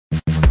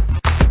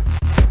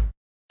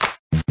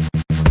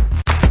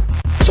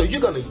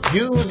you're going to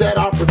use that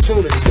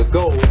opportunity to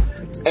go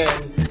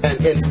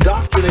and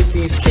indoctrinate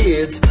these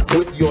kids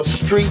with your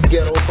street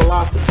ghetto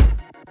philosophy.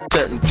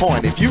 Certain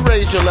point, if you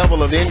raise your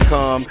level of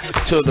income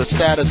to the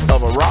status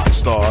of a rock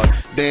star,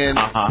 then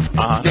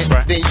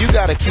then you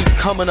got to keep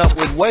coming up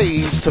with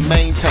ways to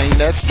maintain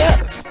that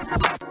status.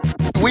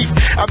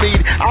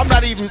 I'm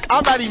not even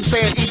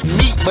saying eat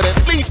meat, but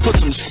at least put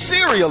some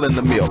cereal in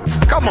the milk.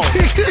 Come on.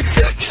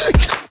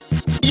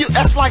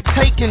 That's like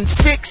taking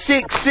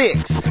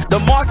 666, the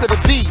mark of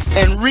the beast,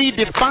 and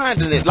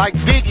redefining it like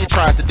Biggie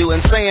tried to do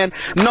and saying,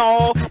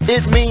 no,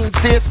 it means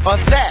this or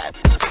that.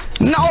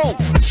 No,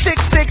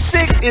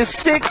 666 is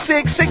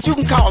 666. You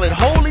can call it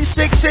Holy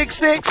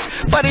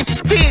 666, but it's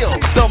still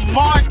the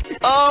mark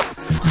of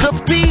the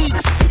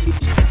beast.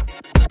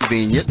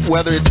 Convenient,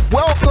 whether it's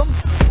welcome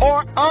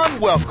or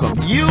unwelcome.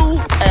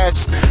 You,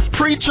 as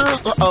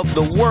preachers of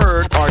the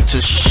word, are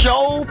to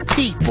show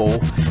people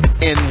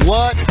in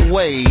what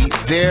way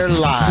their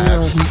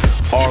lives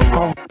are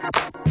wrong.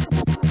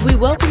 We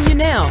welcome you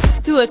now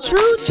to A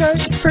True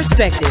Church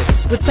Perspective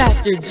with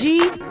Pastor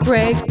G.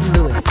 Craige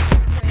Lewis.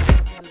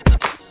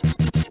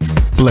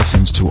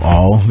 Blessings to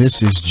all.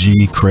 This is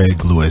G.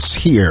 Craige Lewis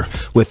here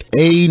with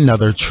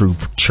another True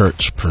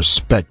Church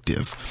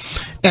Perspective.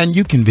 And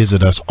you can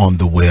visit us on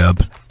the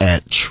web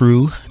at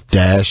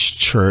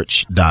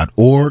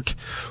true-church.org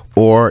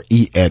or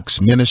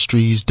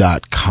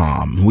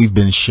exministries.com. We've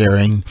been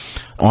sharing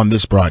on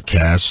this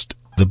broadcast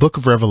the book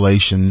of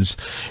Revelations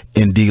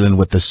in dealing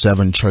with the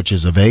 7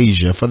 churches of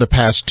Asia for the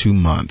past 2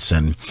 months.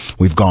 And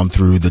we've gone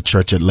through the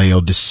church at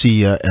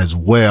Laodicea as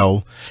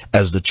well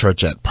as the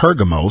church at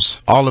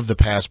Pergamos. All of the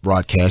past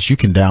broadcasts, you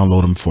can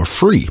download them for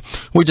free.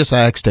 We just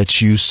ask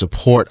that you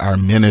support our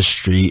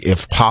ministry.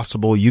 If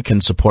possible, you can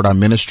support our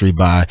ministry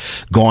by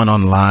going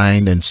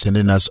online and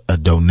sending us a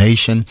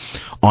donation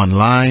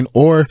online,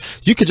 or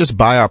you could just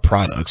buy our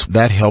products.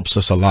 That helps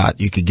us a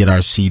lot. You could get our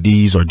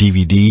CDs or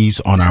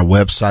DVDs on our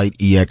website,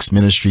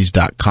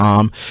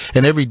 exministries.com,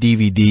 and every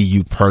DVD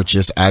you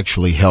purchase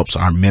actually helps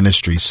our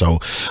ministry. So,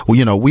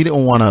 we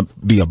don't want to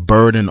be a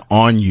burden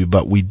on you,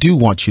 but we do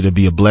want you to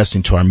be a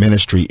blessing to our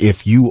ministry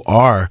if you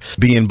are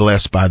being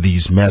blessed by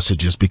these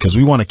messages, because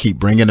we want to keep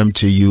bringing them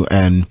to you,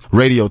 and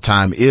radio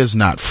time is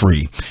not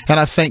free. And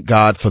I thank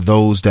God for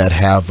those that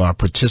have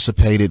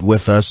participated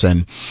with us,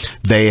 and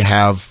they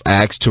have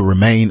asked to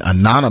remain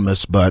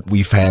anonymous, but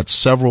we've had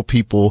several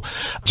people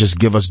just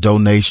give us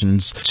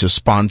donations to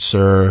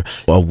sponsor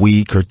a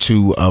week or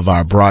two of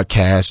our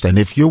broadcast. And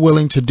if you're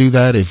willing to do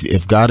that,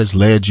 if God has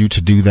led you to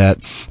do that,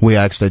 we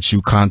ask that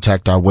you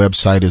contact our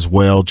website as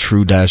well,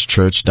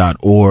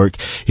 true-church.org,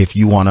 if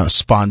you want to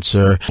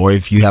sponsor, or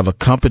if you have a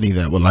company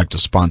that would like to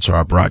sponsor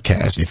our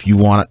broadcast. If you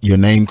want your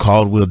name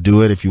called, we'll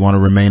do it. If you want to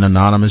remain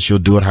anonymous, you'll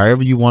do it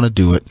however you want to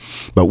do it.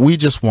 But we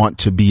just want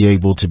to be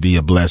able to be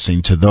a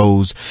blessing to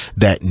those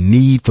that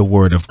need the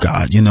word of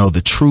God.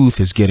 The truth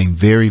is getting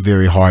very,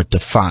 very hard to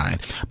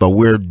find, but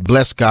we're,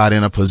 bless God,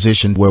 in a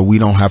position where we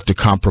don't have to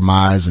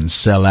compromise and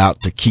sell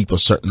out to keep a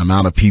certain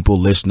amount of people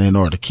listening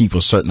or to keep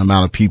a certain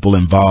amount of people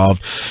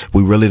involved.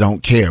 We really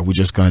don't care. We're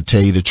just going to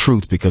tell you the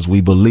truth because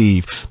we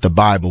believe the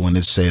Bible when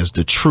it says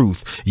the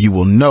truth you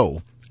will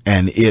know,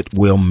 and it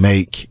will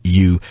make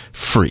you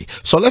free.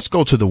 So let's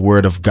go to the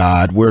word of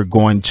God. We're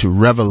going to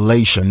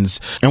Revelations,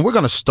 and we're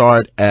going to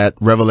start at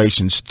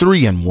Revelations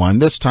 3:1.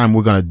 This time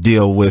we're going to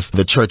deal with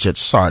the church at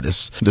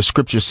Sardis. The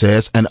scripture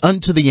says, "And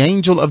unto the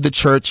angel of the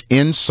church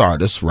in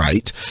Sardis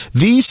write,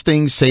 These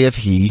things saith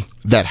he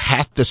that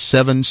hath the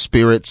 7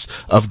 spirits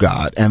of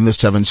God and the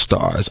 7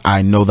 stars.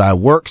 I know thy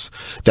works,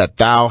 that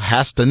thou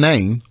hast a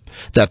name,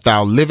 that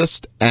thou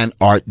livest and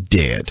art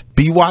dead.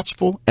 Be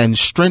watchful and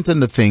strengthen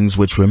the things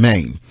which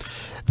remain,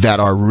 that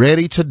are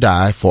ready to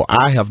die, for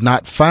I have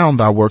not found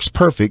thy works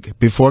perfect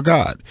before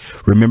God.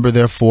 Remember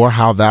therefore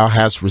how thou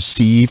hast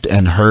received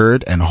and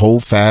heard, and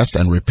hold fast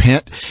and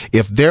repent.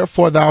 If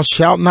therefore thou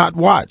shalt not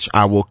watch,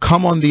 I will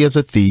come on thee as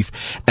a thief,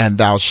 and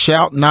thou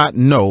shalt not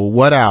know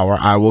what hour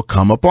I will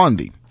come upon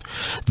thee.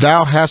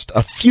 Thou hast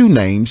a few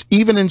names,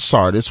 even in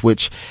Sardis,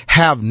 which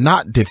have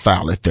not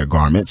defiled their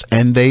garments,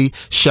 and they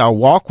shall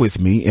walk with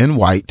me in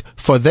white,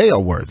 for they are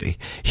worthy.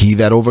 He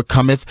that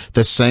overcometh,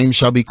 the same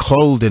shall be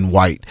clothed in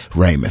white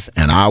raiment.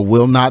 And I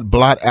will not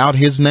blot out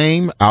his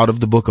name out of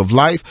the book of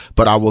life,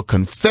 but I will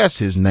confess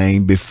his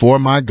name before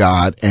my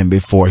God and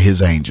before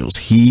his angels.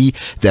 He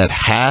that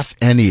hath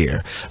an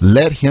ear,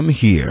 let him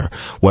hear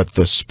what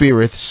the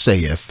Spirit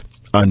saith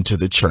unto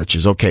the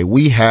churches." Okay,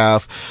 we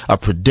have a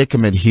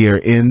predicament here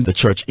in the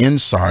church in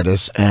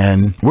Sardis,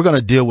 and we're going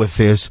to deal with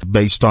this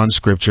based on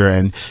scripture,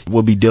 and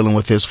we'll be dealing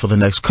with this for the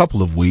next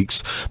couple of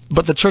weeks.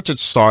 But the church at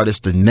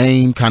Sardis, the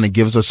name kind of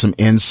gives us some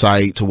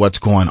insight to what's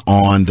going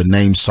on. The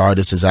name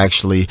Sardis is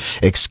actually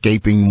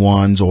escaping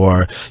ones,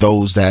 or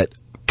those that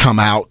come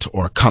out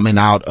or coming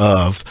out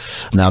of.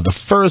 Now, the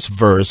first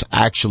verse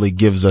actually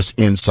gives us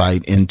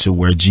insight into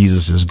where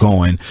Jesus is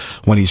going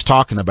when he's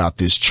talking about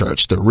this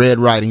church. The red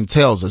writing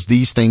tells us,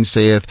 "These things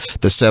saith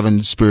the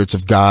 7 spirits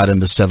of God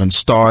and the 7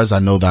 stars. I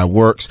know thy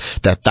works,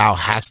 that thou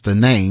hast a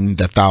name,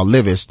 that thou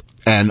livest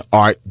and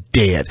art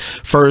dead.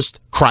 First,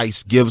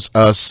 Christ gives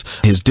us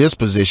his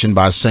disposition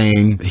by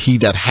saying, he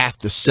that hath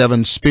the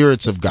 7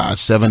 spirits of God.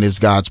 7 is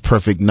God's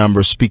perfect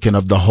number, speaking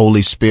of the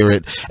Holy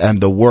Spirit and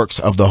the works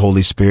of the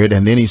Holy Spirit.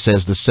 And then he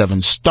says the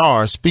 7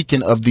 stars,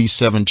 speaking of these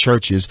 7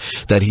 churches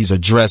that he's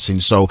addressing.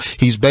 So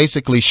he's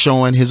basically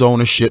showing his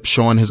ownership,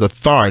 showing his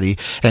authority,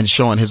 and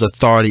showing his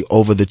authority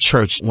over the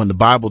church. When the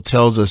Bible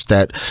tells us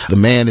that the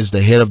man is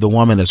the head of the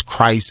woman as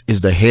Christ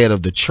is the head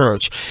of the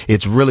church,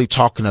 it's really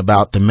talking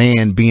about the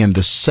man being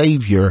the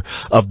savior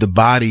of the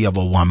body of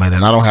a woman.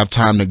 And I don't have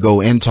time to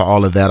go into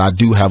all of that. I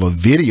do have a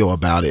video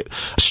about it,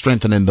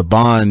 Strengthening the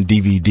Bond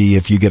DVD.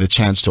 If you get a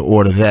chance to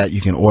order that,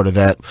 you can order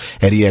that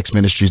at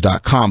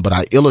exministries.com. But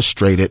I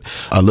illustrate it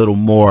a little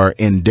more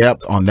in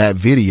depth on that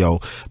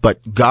video.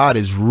 But God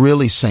is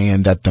really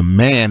saying that the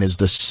man is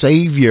the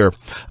savior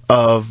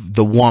of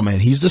the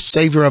woman. He's the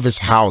savior of his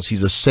house.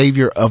 He's a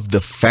savior of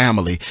the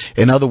family.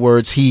 In other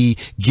words, he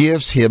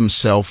gives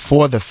himself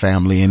for the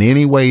family in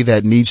any way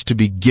that needs to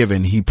be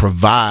given. He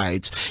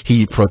provides,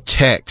 he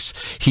protects,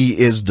 he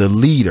is the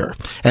leader.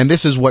 And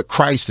this is what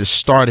Christ is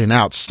starting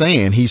out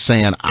saying. He's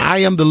saying, I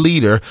am the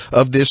leader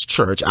of this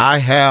church. I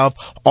have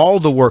all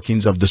the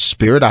workings of the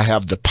Spirit. I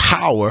have the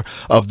power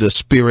of the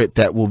Spirit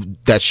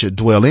that should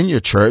dwell in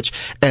your church.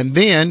 And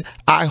then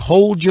I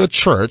hold your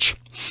church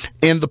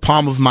in the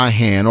palm of my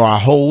hand, or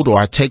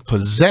I take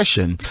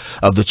possession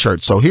of the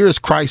church. So here is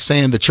Christ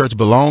saying the church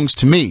belongs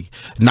to me,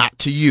 not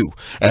to you.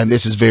 And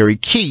this is very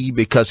key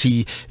because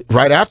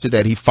right after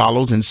that, he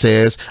follows and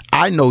says,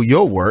 I know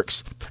your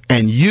works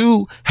and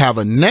you have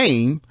a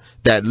name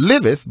that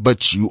liveth,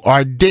 but you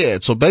are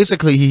dead. So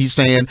basically he's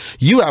saying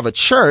you have a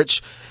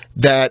church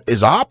that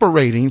is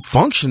operating,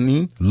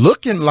 functioning,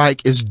 looking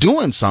like it's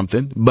doing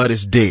something, but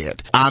it's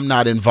dead. I'm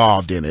not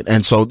involved in it.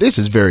 And so this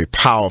is very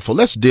powerful.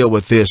 Let's deal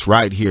with this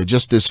right here.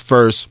 Just this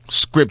first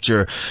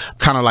scripture,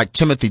 kind of like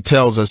Timothy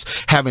tells us,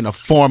 having a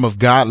form of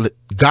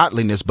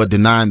godliness, but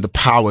denying the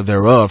power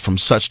thereof, from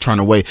such turn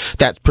away.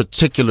 That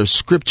particular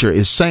scripture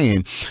is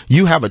saying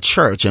you have a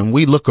church, and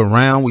we look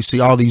around, we see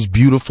all these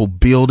beautiful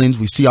buildings,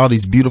 we see all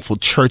these beautiful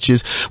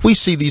churches, we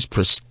see these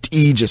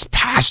prestigious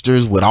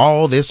pastors with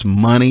all this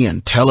money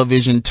and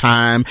television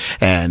time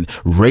and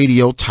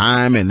radio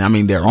time, and I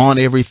mean, they're on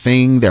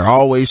everything, they're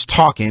always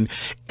talking,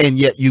 and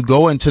yet you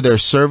go into their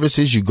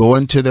services, you go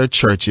into their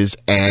churches,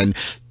 and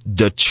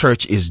the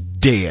church is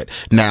dead.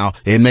 Now,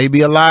 it may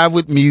be alive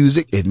with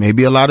music. It may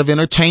be a lot of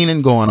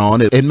entertaining going on.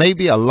 It may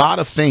be a lot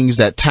of things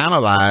that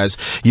tantalize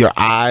your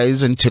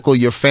eyes and tickle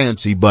your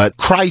fancy, but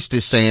Christ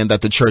is saying that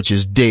the church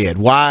is dead.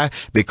 Why?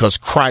 Because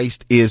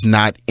Christ is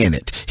not in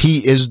it.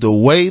 He is the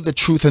way, the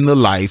truth, and the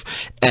life,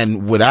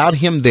 and without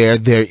him there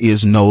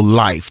is no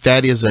life.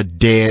 That is a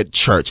dead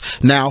church.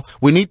 Now,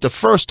 we need to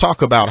first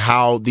talk about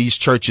how these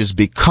churches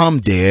become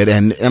dead,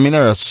 and I mean,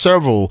 there are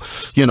several,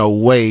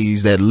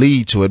 ways that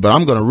lead to it, but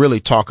I'm going to really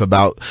talk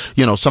about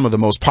some of the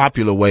most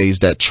popular ways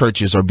that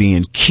churches are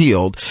being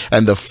killed.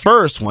 And the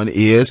first one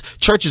is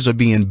churches are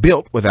being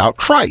built without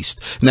Christ.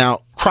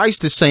 Now,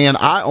 Christ is saying,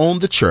 I own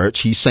the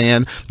church. He's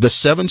saying the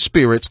 7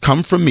 spirits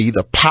come from me.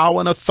 The power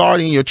and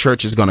authority in your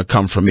church is going to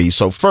come from me.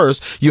 So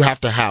first, you have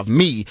to have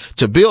me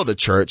to build a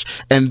church.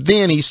 And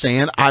then he's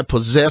saying, I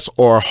possess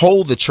or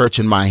hold the church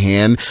in my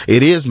hand.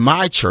 It is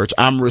my church.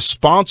 I'm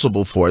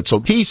responsible for it.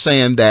 So he's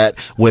saying that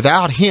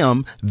without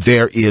him,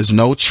 there is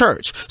no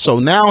church. So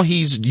now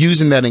he's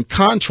using that in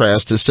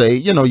contrast to say,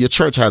 your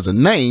church has a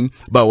name,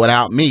 but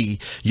without me,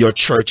 your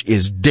church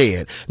is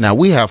dead. Now,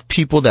 we have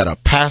people that are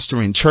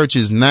pastoring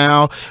churches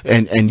now,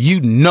 and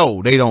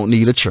they don't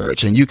need a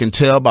church, and you can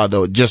tell by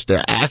just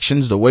their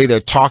actions, the way they're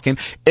talking.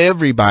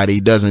 Everybody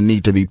doesn't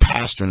need to be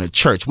pastoring a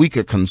church. We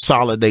could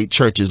consolidate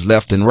churches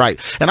left and right,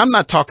 and I'm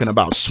not talking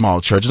about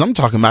small churches. I'm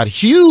talking about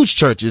huge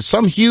churches.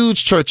 Some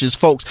huge churches,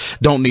 folks,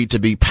 don't need to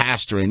be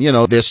pastoring.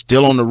 They're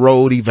still on the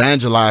road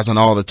evangelizing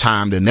all the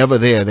time. They're never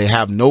there. They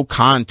have no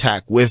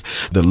contact with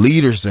the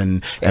leaders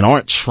and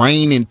aren't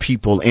training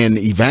people in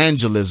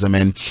evangelism.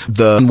 And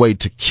the way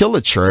to kill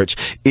a church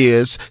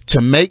is to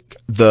make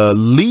the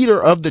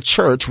leader of the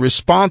church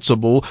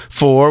responsible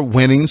for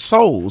winning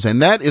souls.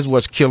 And that is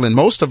what's killing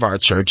most of our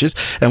churches.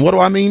 And what do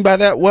I mean by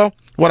that? Well,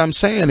 what I'm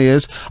saying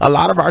is a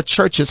lot of our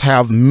churches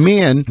have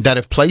men that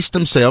have placed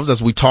themselves,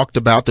 as we talked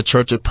about the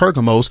church at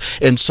Pergamos,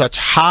 in such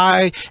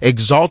high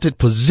exalted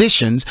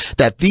positions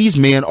that these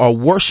men are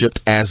worshiped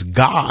as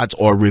gods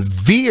or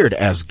revered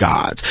as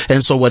gods.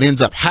 And so what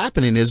ends up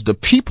happening is the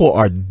people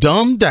are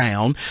dumbed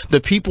down. The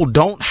people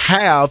don't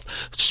have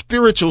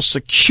spiritual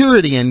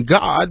security in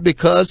God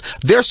because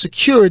their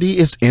security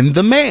is in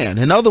the man.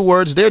 In other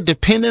words, they're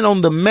dependent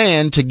on the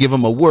man to give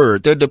them a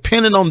word. They're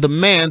dependent on the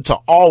man to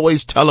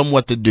always tell them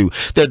what to do.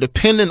 They're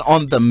dependent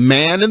on the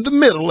man in the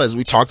middle, as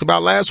we talked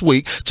about last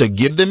week, to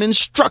give them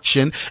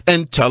instruction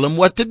and tell them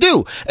what to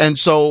do. And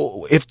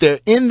so if they're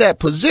in that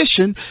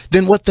position,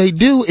 then what they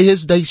do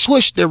is they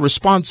switch their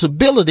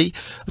responsibility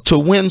to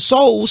win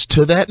souls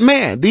to that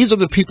man. These are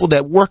the people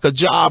that work a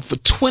job for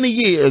 20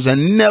 years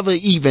and never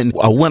even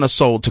win a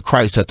soul to to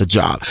Christ at the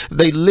job.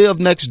 They live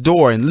next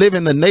door and live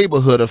in the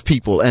neighborhood of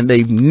people, and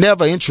they've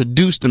never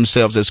introduced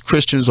themselves as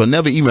Christians or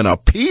never even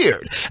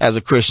appeared as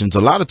a Christian. A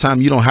lot of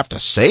time you don't have to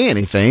say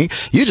anything.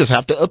 You just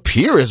have to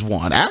appear as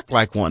one, act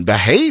like one,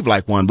 behave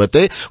like one. But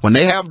when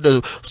they have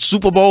the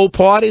Super Bowl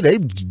party, they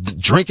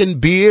drinking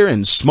beer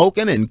and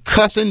smoking and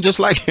cussing just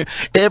like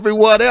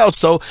everyone else.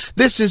 So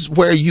this is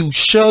where you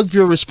shove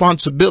your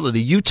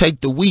responsibility. You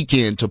take the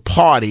weekend to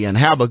party and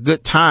have a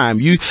good time.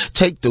 You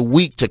take the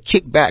week to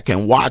kick back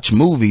and watch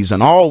movies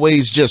and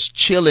always just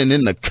chilling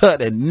in the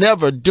cut and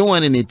never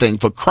doing anything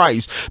for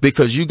Christ,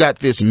 because you got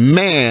this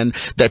man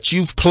that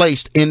you've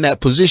placed in that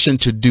position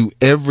to do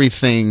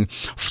everything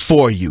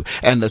for you.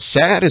 And the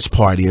saddest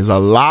part is a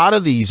lot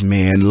of these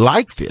men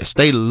like this.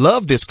 They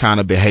love this kind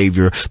of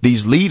behavior,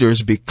 these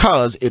leaders,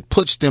 because it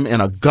puts them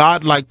in a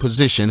godlike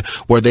position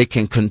where they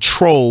can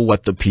control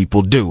what the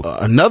people do.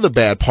 Another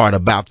bad part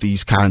about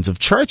these kinds of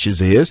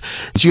churches is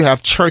you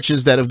have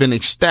churches that have been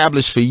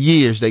established for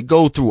years. They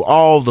go through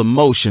all the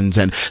motions,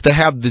 and they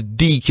have the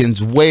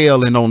deacons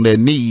wailing on their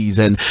knees,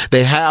 and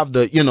they have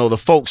the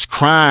folks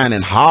crying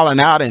and hollering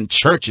out in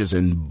churches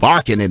and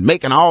barking and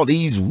making all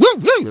these woo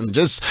woo, and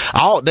just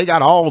they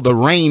got all the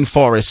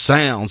rainforest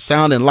sounds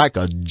sounding like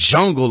a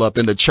jungle up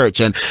in the church.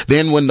 And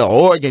then when the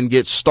organ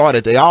gets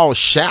started, they all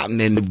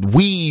shouting and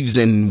weaves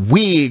and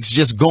wigs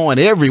just going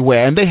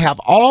everywhere, and they have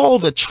all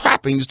the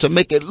trappings to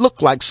make it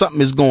look like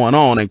something is going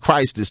on. And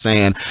Christ is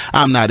saying,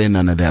 I'm not in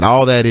none of that.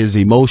 All that is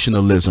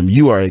emotionalism.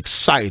 You are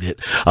excited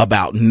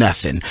about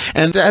nothing.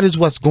 And that is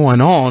what's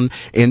going on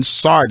in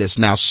Sardis.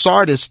 Now,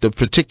 Sardis, the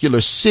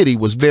particular city,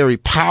 was very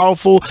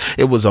powerful.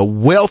 It was a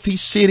wealthy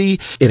city.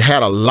 It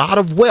had a lot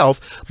of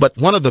wealth. But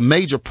one of the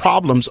major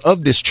problems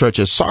of this church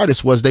at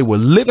Sardis was they were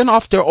living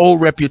off their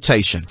old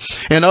reputation.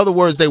 In other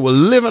words, they were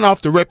living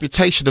off the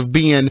reputation of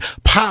being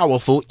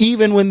powerful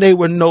even when they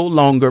were no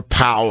longer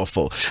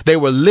powerful. They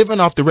were living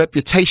off the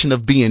reputation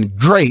of being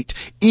great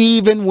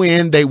even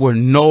when they were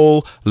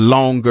no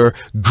longer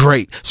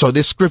great. So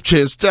this scripture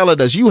is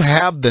telling us you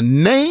have the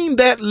name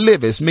that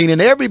liveth, meaning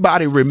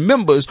everybody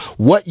remembers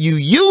what you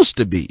used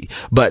to be,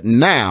 but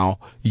now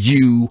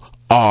you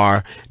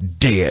are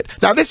dead.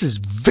 Now, this is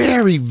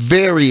very,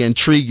 very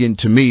intriguing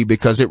to me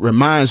because it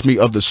reminds me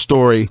of the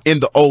story in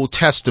the Old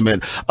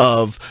Testament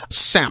of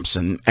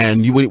Samson.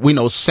 And we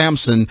know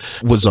Samson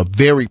was a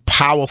very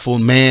powerful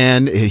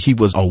man. He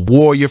was a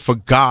warrior for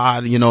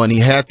God, and he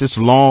had this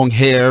long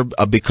hair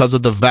because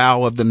of the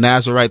vow of the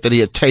Nazarite that he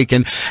had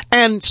taken.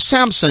 And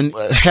Samson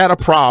had a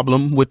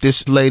problem with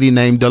this lady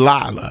named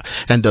Delilah.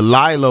 And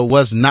Delilah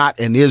was not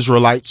an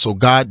Israelite, so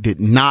God did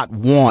not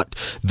want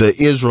the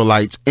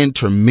Israelites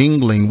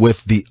intermingling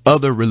with the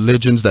other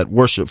religions that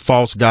worship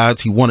false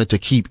gods. He wanted to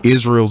keep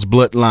Israel's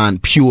bloodline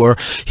pure.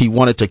 He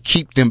wanted to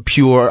keep them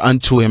pure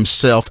unto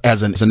himself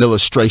as an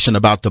illustration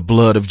about the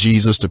blood of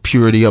Jesus, the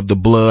purity of the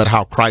blood,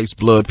 how Christ's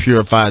blood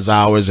purifies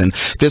ours. And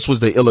this was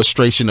the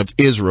illustration of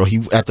Israel.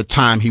 At the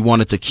time, he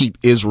wanted to keep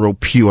Israel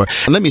pure.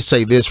 And let me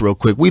say this real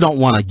quick. We don't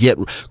want to get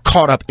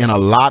caught up in a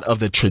lot of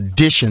the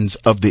traditions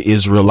of the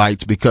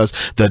Israelites, because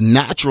the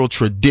natural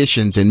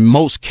traditions in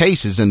most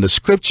cases in the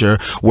scripture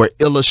were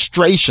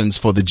illustrations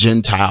for the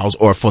Gentiles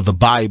or for the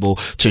Bible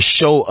to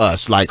show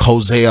us, like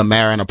Hosea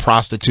marrying a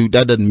prostitute.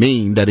 That doesn't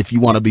mean that if you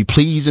want to be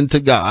pleasing to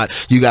God,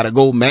 you got to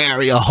go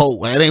marry a hoe.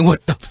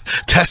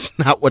 That's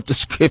not what the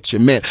scripture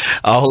meant.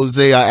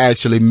 Hosea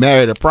actually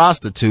married a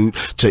prostitute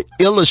to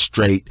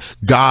illustrate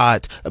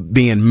God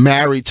being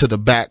married to the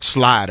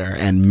backslider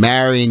and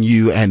marrying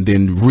you and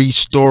then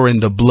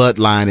restoring the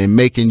bloodline and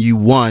making you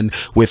one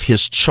with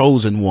his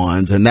chosen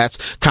ones. And that's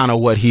kind of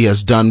what he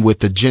has done with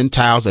the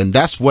Gentiles. And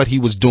that's what he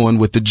was doing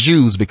with the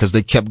Jews, because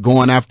they kept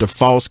going after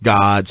false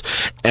gods,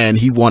 and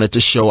he wanted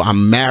to show,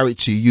 I'm married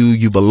to you,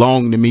 you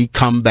belong to me,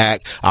 come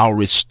back, I'll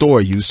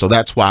restore you. So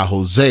that's why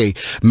Hosea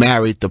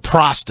married the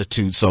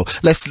prostitute. So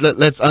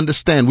let's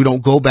understand, we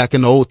don't go back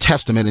in the Old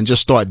Testament and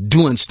just start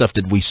doing stuff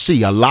that we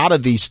see. A lot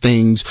of these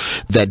things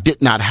that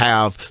did not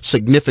have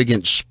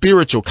significant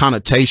spiritual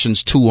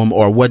connotations to them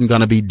or wasn't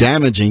going to be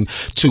damaging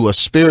to us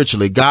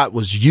spiritually, God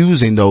was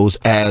using those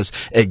as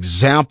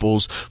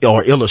examples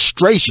or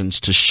illustrations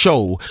to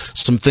show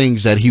some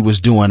things that he was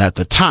doing at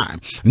the time.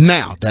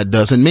 Now, that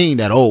doesn't mean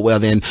that,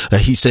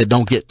 he said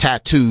don't get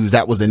tattoos.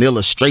 That was an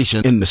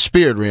illustration in the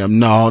spirit realm.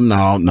 No.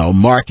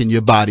 Marking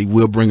your body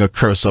will bring a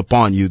curse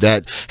upon you.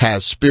 That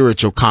has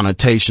spiritual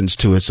connotations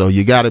to it. So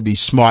you got to be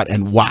smart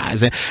and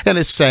wise. And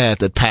it's sad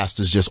that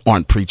pastors just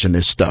aren't preaching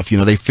this stuff.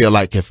 They feel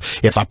like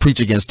if I preach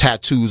against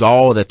tattoos,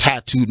 all the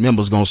tattooed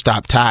members going to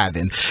stop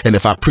tithing. And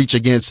if I preach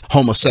against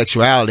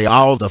homosexuality,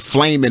 all the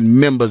flaming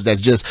members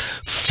that's just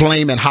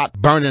flaming hot,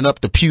 burning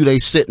up the pew they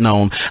sitting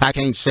on, I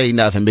can't say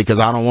nothing because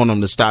I don't want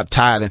them to stop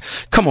tithing.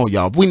 Come on,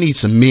 y'all. We need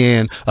some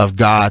men of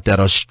God that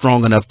are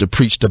strong enough to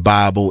preach the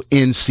Bible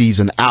in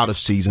season, out of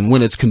season,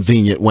 when it's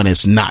convenient, when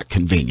it's not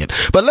convenient.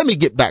 But let me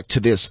get back to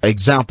this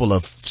example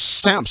of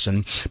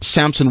Samson.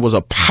 Samson was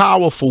a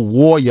powerful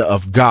warrior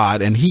of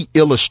God, and he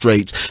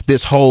illustrates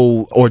this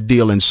whole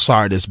ordeal in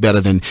Sardis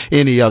better than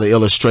any other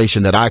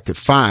illustration that I could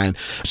find.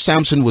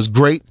 Samson was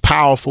great,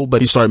 powerful,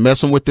 but he started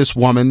messing with this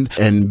woman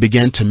and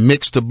began to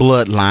mix the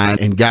bloodline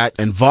and got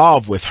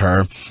involved with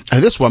her.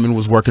 And this woman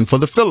was working for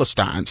the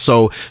Philistines.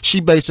 So she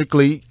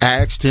basically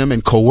asked him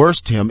and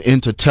coerced him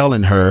into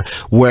telling her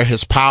where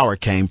his power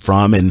came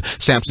from. And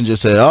Samson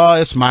just said, oh,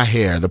 it's my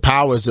hair. The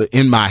power is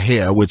in my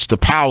hair, which the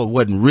power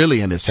wasn't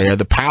really in his hair.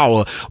 The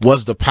power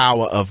was the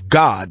power of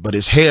God, but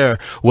his hair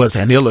was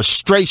an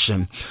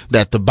illustration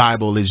that the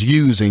Bible is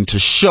using to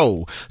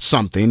show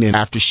something. And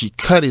after she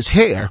cut his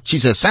hair, she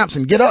said,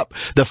 Samson, get up.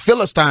 The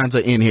Philistines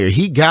are in here.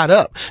 He got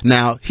up.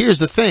 Now, here's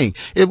the thing.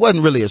 It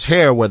wasn't really his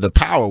hair where the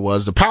power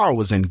was. The power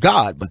was in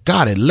God, but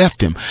God had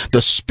left him.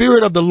 The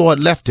Spirit of the Lord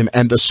left him.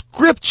 And the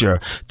scripture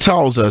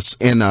tells us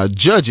in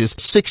Judges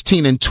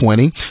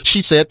 16:20,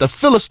 she said, the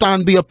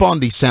Philistine be upon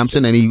thee,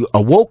 Samson. And he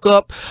awoke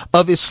up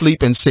of his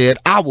sleep and said,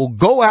 I will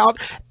go out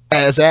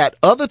as at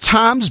other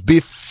times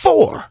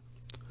before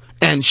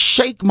and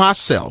shake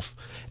myself.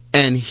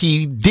 And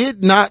he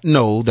did not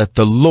know that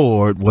the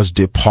Lord was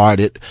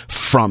departed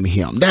from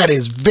him. That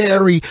is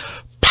very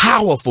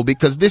powerful,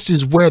 because this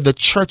is where the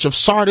church of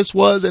Sardis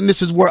was, and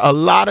this is where a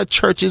lot of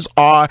churches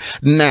are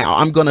now.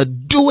 I'm going to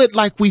do it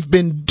like we've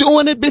been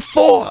doing it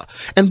before,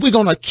 and we're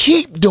going to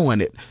keep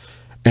doing it.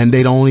 And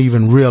they don't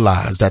even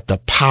realize that the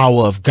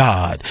power of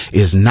God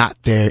is not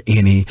there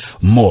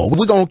anymore.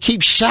 We're going to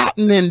keep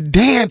shouting and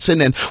dancing.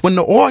 And when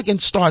the organ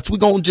starts, we're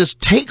going to just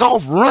take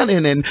off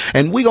running and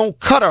we're going to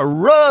cut a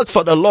rug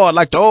for the Lord,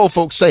 like the old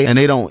folks say. And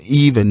they don't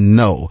even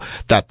know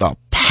that the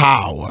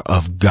power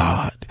of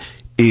God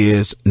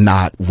is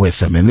not with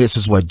them. And this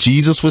is what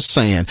Jesus was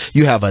saying.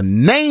 You have a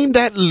name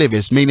that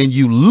liveth, meaning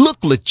you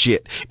look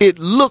legit. It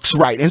looks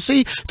right. And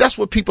see, that's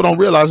what people don't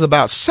realize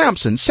about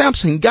Samson.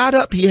 Samson got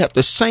up. He had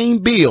the same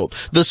build,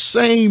 the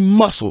same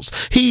muscles.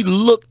 He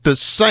looked the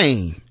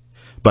same.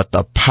 But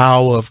the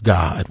power of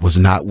God was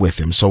not with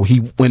him. So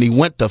when he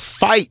went to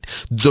fight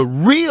the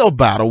real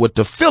battle with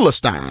the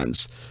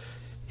Philistines,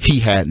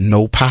 he had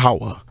no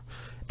power.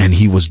 And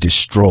he was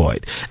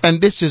destroyed. And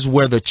this is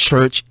where the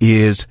church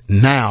is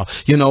now.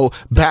 You know,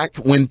 back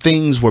when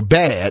things were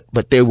bad,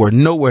 but they were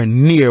nowhere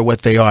near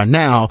what they are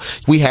now,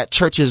 we had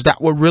churches that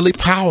were really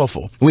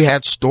powerful. We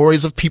had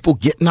stories of people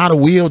getting out of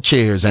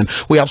wheelchairs, and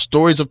we have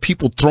stories of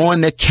people throwing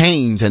their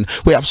canes, and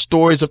we have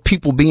stories of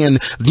people being,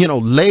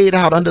 laid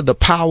out under the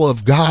power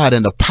of God,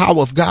 and the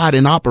power of God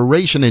in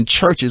operation in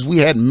churches. We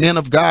had men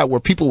of God where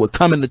people would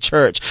come into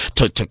church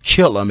to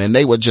kill them, and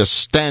they would just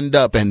stand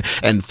up, and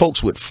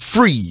folks would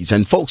freeze,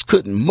 and folks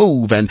couldn't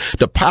move, and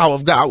the power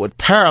of God would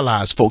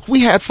paralyze folks.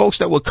 We had folks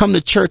that would come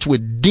to church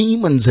with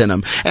demons in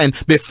them, and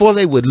before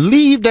they would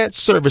leave that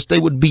service, they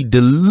would be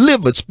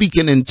delivered,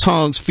 speaking in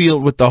tongues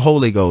filled with the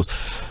Holy Ghost.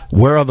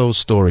 Where are those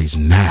stories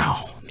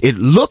now? It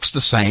looks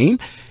the same.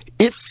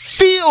 It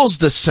feels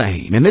the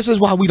same. And this is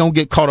why we don't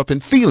get caught up in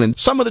feeling.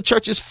 Some of the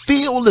churches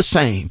feel the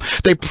same.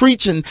 They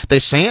preaching, they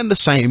saying the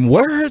same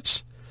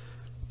words,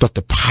 but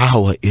the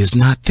power is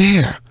not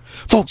there.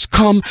 Folks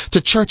come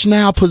to church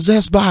now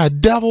possessed by a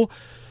devil.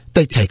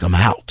 They take them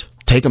out,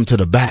 take them to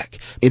the back.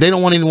 They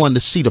don't want anyone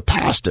to see the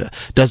pastor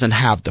doesn't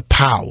have the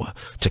power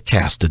to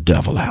cast the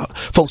devil out.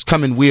 Folks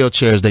come in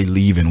wheelchairs, they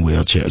leave in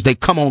wheelchairs. They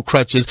come on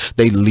crutches,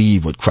 they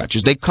leave with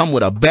crutches. They come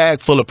with a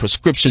bag full of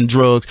prescription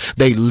drugs,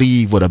 they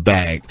leave with a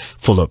bag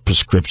full of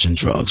prescription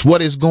drugs.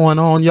 What is going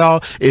on,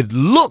 y'all? It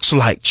looks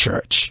like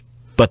church,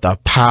 but the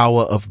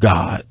power of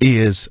God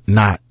is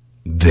not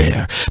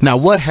there. Now,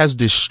 what has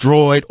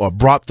destroyed or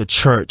brought the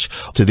church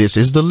to this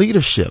is the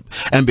leadership.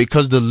 And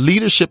because the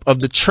leadership of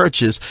the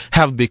churches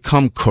have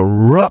become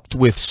corrupt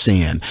with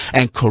sin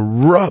and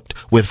corrupt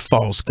with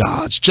false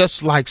gods,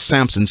 just like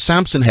Samson.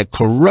 Samson had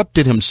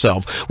corrupted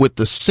himself with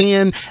the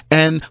sin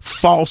and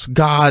false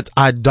god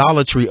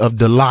idolatry of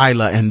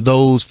Delilah and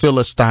those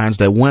Philistines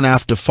that went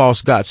after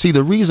false gods. See,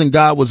 the reason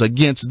God was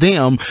against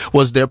them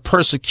was their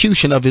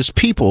persecution of his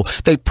people.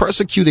 They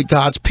persecuted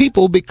God's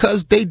people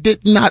because they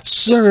did not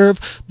serve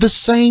the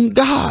same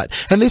God.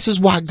 And this is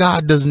why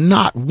God does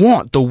not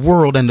want the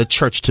world and the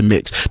church to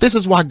mix. This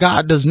is why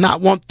God does not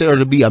want there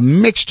to be a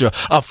mixture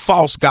of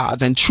false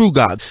gods and true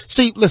gods.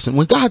 See, listen,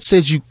 when God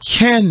says you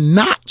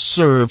cannot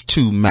serve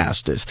two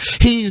masters,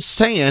 he's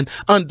saying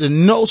under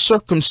no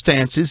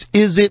circumstances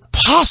is it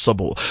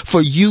possible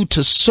for you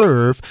to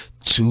serve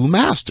two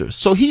masters.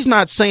 So he's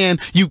not saying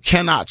you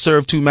cannot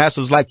serve two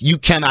masters like you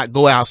cannot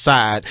go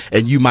outside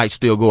and you might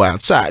still go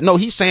outside. No,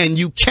 he's saying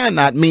you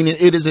cannot, meaning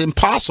it is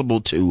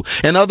impossible to.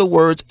 In other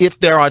words, if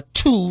there are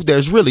two,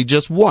 there's really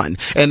just one.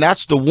 And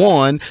that's the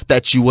one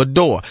that you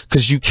adore,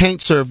 because you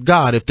can't serve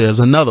God if there's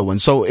another one.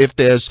 So if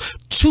there's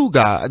two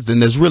gods, then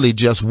there's really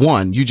just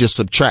one. You just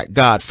subtract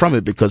God from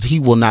it because he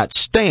will not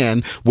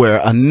stand where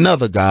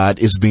another God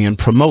is being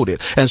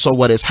promoted. And so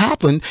what has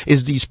happened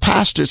is these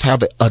pastors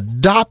have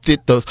adopted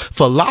the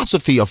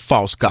philosophy of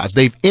false gods.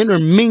 They've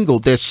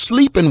intermingled. They're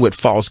sleeping with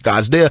false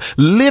gods. They're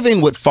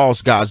living with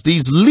false gods,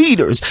 these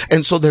leaders.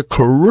 And so they're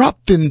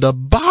corrupting the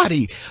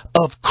body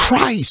of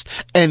Christ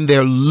and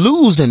they're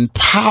losing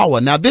power.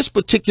 Now, this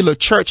particular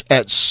church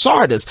at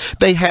Sardis,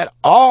 they had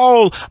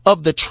all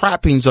of the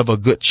trappings of a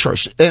good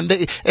church, and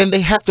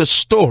they had the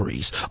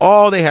stories.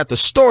 They had the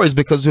stories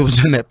because it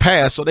was in their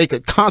past, so they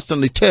could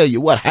constantly tell you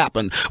what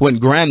happened when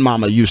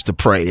grandmama used to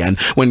pray and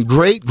when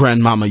great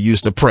grandmama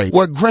used to pray.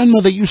 Where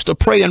grandmother used to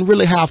pray and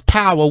really have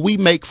power, we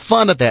make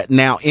fun of that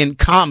now in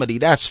comedy.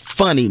 That's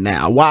funny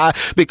now. Why?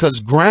 Because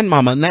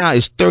grandmama now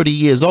is 30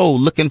 years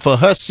old looking for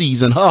her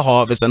season, her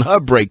harvest, and her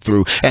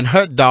breakthrough, and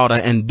her daughter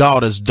and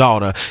daughter's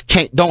daughter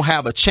don't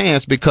have a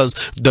chance because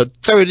the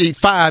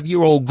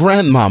 35-year-old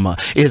grandmama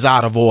is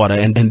out of order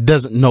and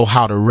doesn't know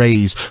how to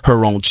raise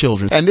her own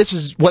children. And this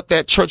is what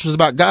that church was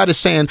about. God is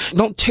saying,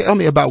 don't tell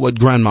me about what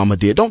grandmama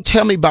did. Don't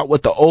tell me about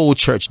what the old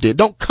church did.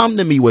 Don't come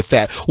to me with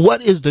that.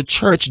 What is the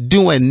church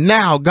doing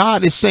now?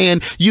 God is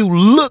saying, you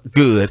look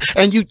good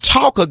and you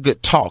talk a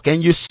good talk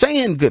and you're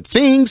saying good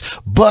things,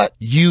 but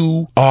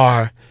you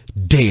are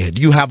dead.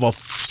 You have a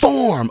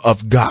form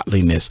of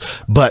godliness,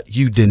 but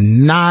you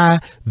deny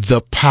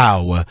the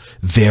power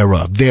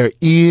thereof. There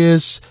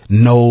is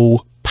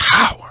no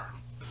power.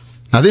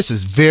 Now, this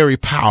is very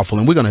powerful,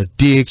 and we're going to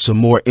dig some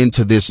more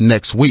into this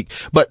next week.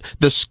 But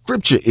the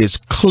scripture is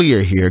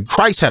clear here.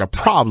 Christ had a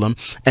problem,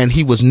 and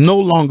he was no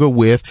longer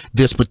with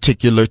this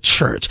particular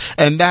church.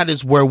 And that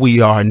is where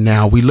we are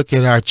now. We look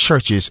at our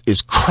churches.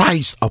 Is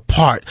Christ a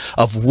part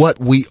of what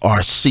we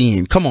are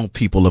seeing? Come on,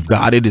 people of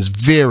God. It is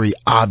very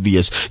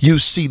obvious. You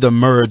see the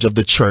merge of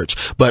the church,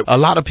 but a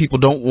lot of people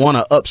don't want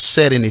to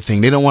upset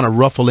anything. They don't want to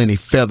ruffle any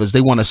feathers.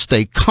 They want to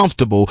stay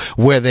comfortable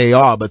where they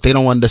are, but they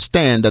don't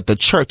understand that the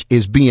church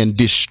is being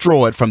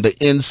destroyed from the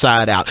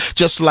inside out.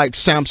 Just like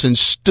Samson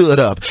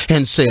stood up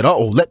and said,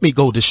 let me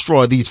go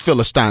destroy these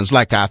Philistines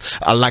like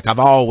I've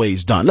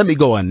always done. Let me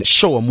go and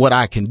show them what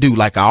I can do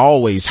like I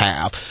always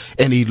have.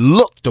 And he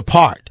looked the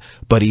part,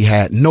 but he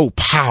had no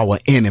power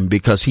in him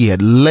because he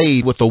had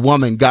laid with a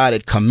woman God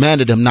had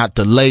commanded him not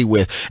to lay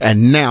with.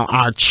 And now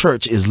our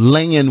church is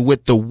laying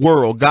with the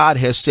world. God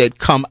has said,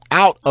 come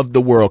out of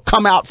the world,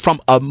 come out from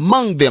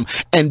among them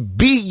and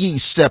be ye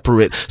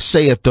separate,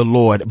 saith the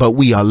Lord. But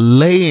we are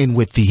laying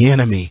with the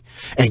enemy,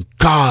 and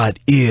God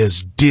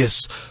is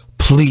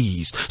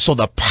displeased. So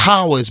the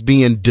power is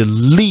being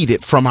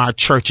deleted from our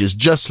churches,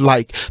 just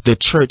like the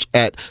church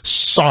at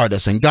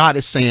Sardis. And God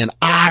is saying,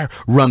 I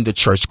run the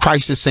church.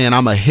 Christ is saying,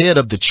 I'm ahead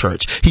of the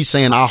church. He's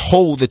saying, I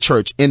hold the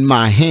church in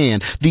my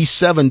hand. These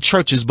 7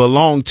 churches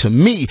belong to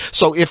me.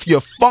 So if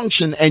you're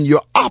functioning and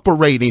you're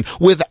operating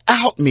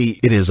without me,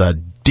 it is a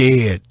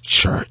dead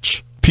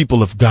church.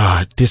 People of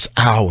God, this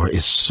hour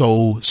is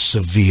so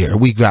severe.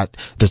 We got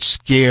the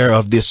scare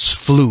of this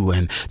flu,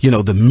 and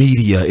the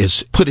media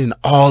is putting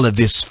all of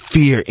this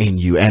fear in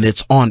you, and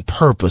it's on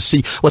purpose.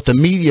 See, what the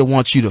media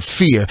wants you to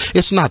fear,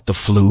 it's not the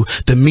flu.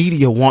 The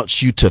media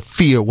wants you to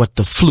fear what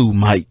the flu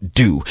might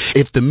do.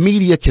 If the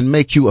media can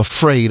make you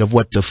afraid of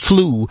what the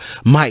flu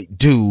might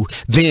do,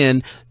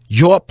 then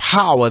your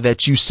power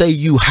that you say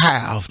you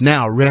have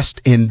now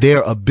rests in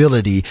their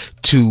ability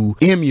to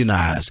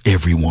immunize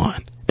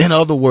everyone. In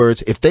other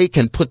words, if they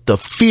can put the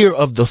fear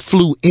of the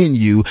flu in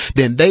you,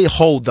 then they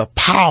hold the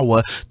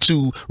power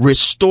to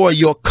restore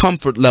your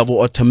comfort level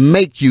or to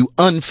make you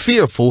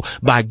unfearful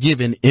by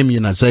giving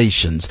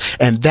immunizations.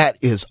 And that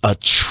is a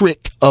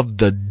trick of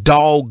the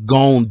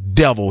doggone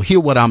devil. Hear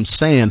what I'm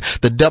saying?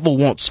 The devil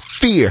wants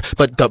fear,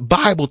 but the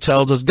Bible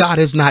tells us God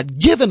has not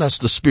given us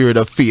the spirit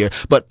of fear,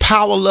 but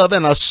power, love,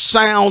 and a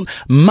sound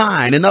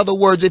mind. In other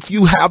words, if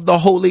you have the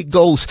Holy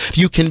Ghost,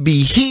 you can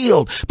be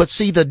healed. But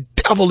see, the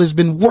devil has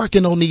been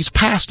working on these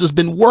pastors,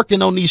 been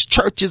working on these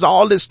churches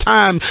all this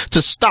time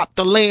to stop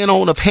the laying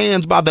on of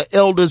hands by the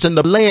elders and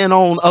the laying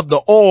on of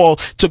the oil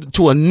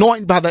to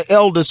anoint by the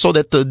elders so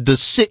that the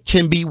sick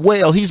can be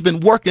well. He's been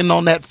working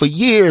on that for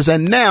years,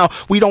 and now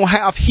we don't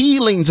have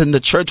healings in the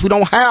church. We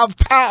don't have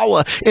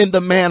power in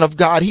the man of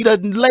God. He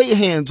doesn't lay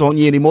hands on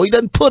you anymore. He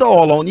doesn't put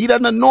oil on you. He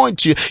doesn't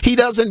anoint you. He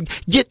doesn't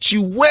get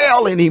you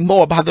well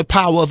anymore by the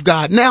power of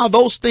God. Now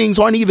those things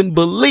aren't even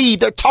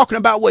believed. They're talking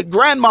about what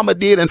grandmama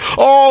did, and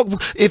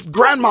if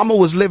grandmama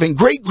was living,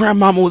 great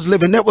grandmama was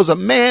living, there was a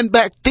man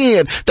back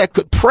then that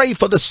could pray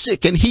for the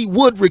sick and he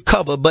would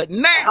recover. But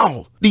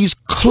now these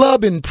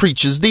clubbing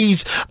preachers,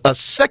 these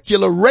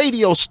secular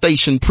radio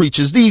station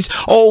preachers, these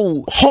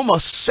old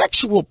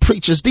homosexual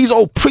preachers, these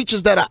old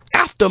preachers that are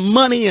after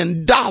money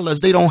and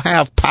dollars, they don't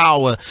have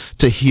power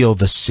to heal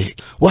the sick.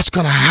 What's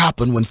going to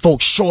happen when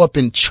folks show up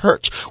in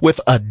church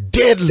with a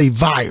deadly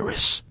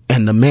virus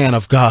and the man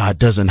of God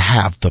doesn't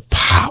have the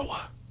power?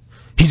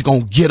 He's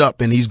going to get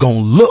up and he's going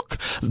to look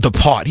the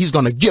part. He's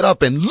going to get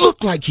up and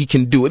look like he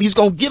can do it. He's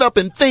going to get up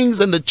and things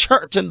in the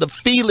church and the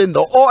feeling,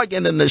 the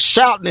organ and the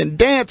shouting and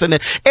dancing,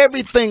 and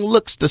everything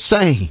looks the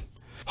same.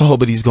 Oh,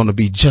 but he's going to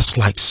be just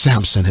like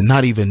Samson and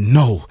not even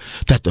know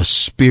that the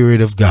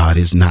Spirit of God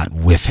is not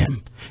with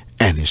him.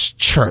 And his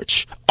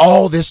church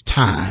all this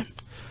time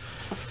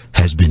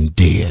has been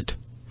dead.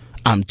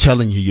 I'm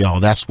telling you, y'all,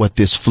 that's what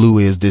this flu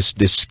is, this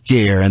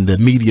scare. And the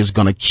media is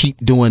going to keep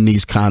doing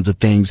these kinds of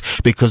things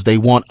because they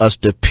want us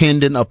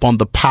dependent upon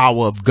the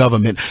power of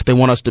government. They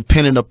want us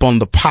dependent upon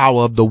the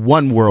power of the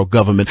one world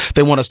government.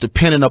 They want us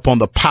dependent upon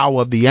the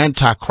power of the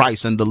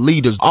Antichrist and the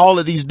leaders, all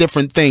of these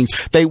different things.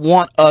 They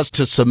want us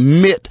to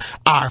submit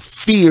our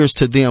fears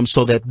to them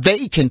so that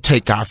they can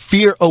take our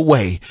fear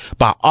away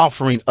by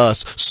offering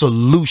us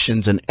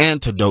solutions and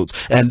antidotes.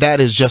 And that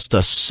is just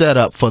a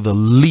setup for the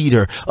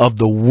leader of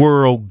the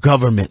world governments.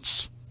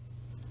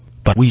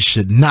 But we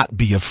should not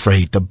be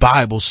afraid. The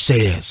Bible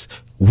says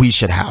we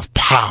should have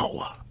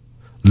power,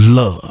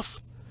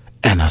 love,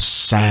 and a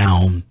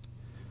sound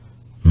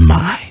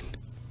mind.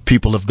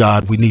 People of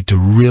God, we need to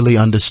really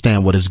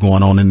understand what is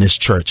going on in this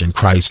church and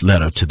Christ's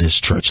letter to this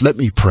church. Let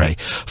me pray.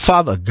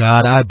 Father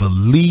God, I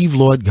believe,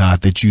 Lord God,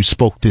 that you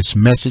spoke this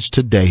message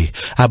today.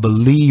 I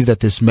believe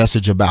that this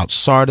message about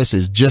Sardis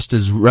is just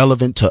as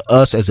relevant to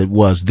us as it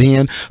was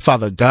then.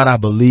 Father God, I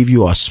believe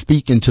you are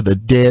speaking to the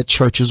dead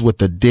churches with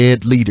the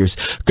dead leaders.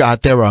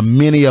 God, there are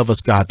many of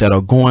us, God, that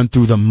are going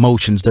through the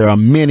motions. There are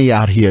many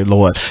out here,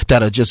 Lord,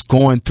 that are just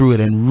going through it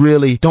and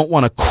really don't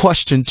want to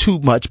question too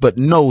much, but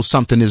know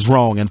something is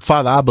wrong. And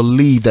Father, I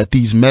believe that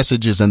these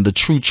messages and the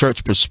true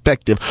church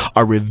perspective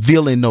are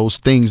revealing those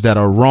things that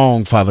are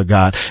wrong, Father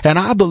God. And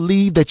I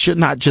believe that you're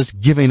not just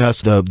giving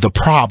us the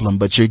problem,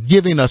 but you're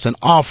giving us and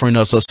offering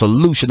us a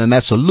solution. And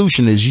that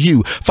solution is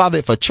you. Father,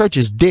 if a church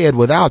is dead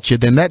without you,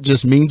 then that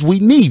just means we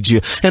need you.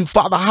 And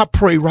Father, I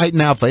pray right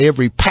now for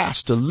every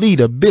pastor,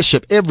 leader,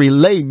 bishop, every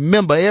lay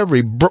member,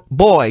 every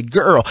boy,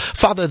 girl,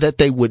 Father, that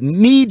they would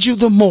need you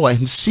the more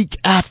and seek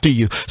after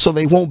you so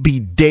they won't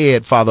be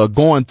dead, Father,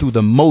 going through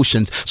the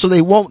motions, so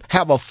they won't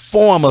have a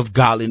form of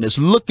godliness,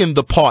 looking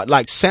the part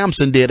like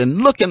Samson did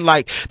and looking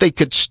like they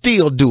could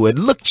still do it,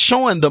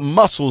 showing the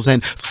muscles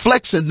and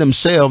flexing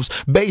themselves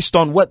based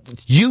on what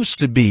used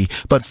to be.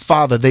 But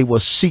Father, they will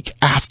seek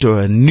after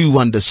a new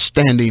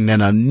understanding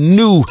and a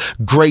new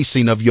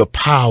gracing of your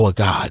power,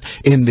 God,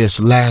 in this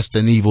last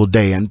and evil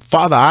day. And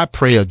Father, I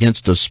pray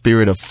against the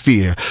spirit of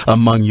fear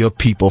among your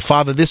people.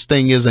 Father, this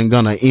thing isn't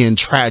going to end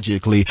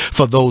tragically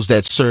for those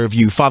that serve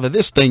you. Father,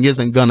 this thing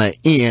isn't going to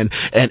end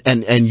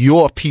and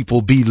your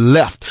people be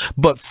left.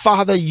 But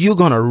Father, you're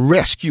going to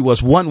rescue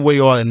us one way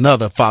or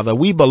another, Father.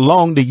 We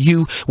belong to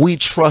you. We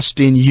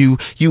trust in you.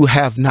 You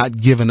have not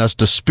given us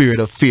the spirit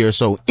of fear.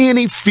 So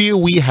any fear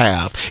we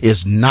have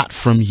is not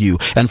from you.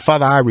 And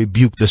Father, I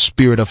rebuke the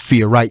spirit of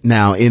fear right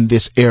now in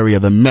this area,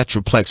 the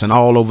Metroplex and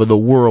all over the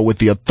world with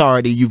the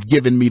authority you've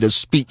given me to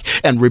speak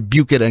and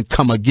rebuke it and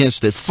come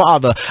against it.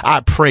 Father,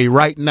 I pray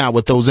right now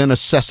with those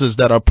intercessors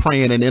that are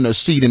praying and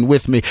interceding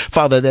with me,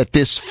 Father, that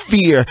this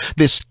fear,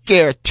 this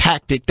scare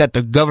tactic that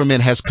the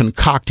government has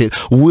concocted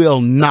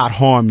will not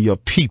harm your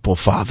people,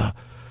 Father,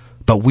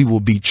 but we will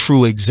be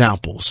true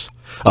examples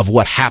of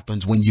what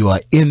happens when you are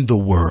in the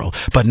world,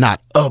 but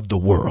not of the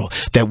world,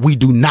 that we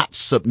do not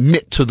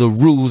submit to the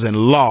rules and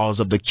laws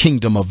of the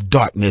kingdom of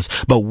darkness,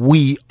 but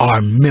we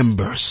are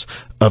members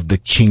of the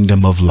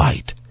kingdom of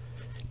light.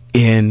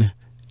 In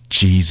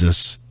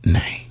Jesus'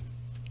 name.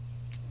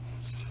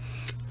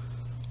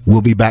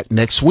 We'll be back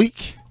next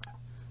week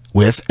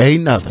with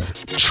another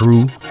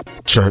True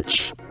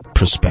Church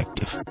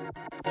Perspective.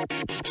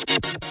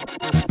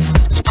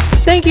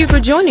 Thank you for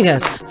joining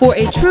us for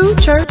A True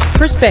Church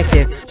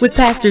Perspective with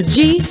Pastor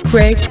G.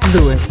 Craige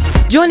Lewis.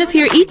 Join us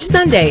here each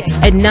Sunday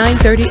at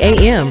 9:30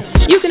 a.m.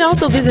 You can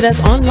also visit us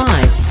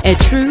online at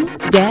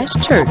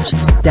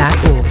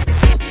true-church.org.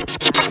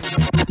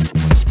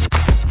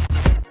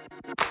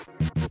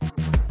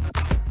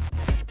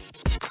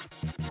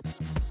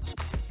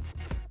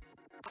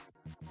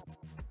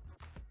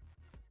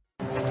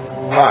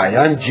 Hi,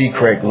 I'm G.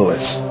 Craige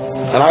Lewis,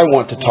 and I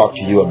want to talk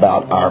to you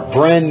about our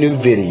brand new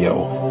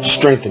video,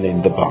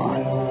 Strengthening the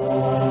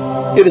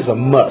Bond. It is a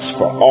must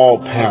for all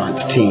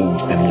parents,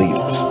 teens, and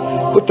leaders.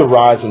 With the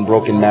rise in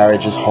broken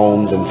marriages,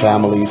 homes, and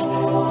families,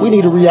 we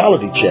need a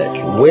reality check.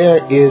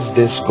 Where is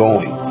this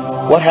going?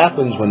 What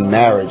happens when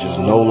marriage is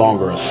no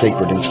longer a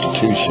sacred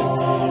institution,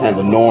 and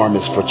the norm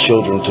is for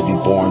children to be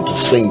born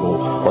to single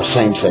or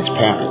same-sex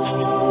parents?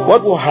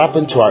 What will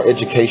happen to our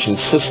education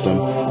system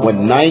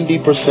when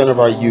 90% of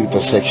our youth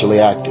are sexually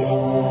active?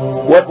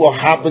 What will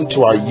happen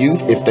to our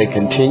youth if they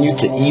continue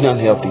to eat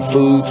unhealthy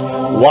foods,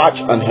 watch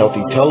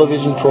unhealthy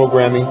television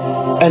programming,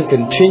 and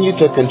continue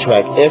to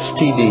contract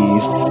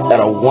STDs at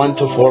a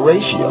 1-to-4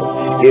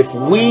 ratio? If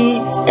we,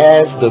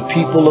 as the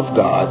people of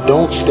God,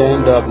 don't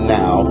stand up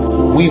now,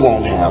 we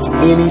won't have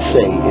any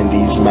say in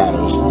these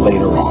matters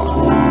later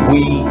on.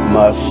 We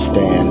must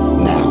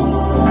stand now.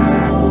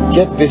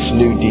 Get this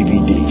new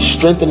DVD,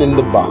 Strengthening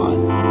the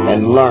Bond,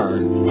 and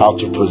learn how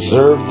to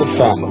preserve the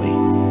family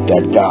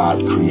that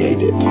God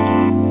created.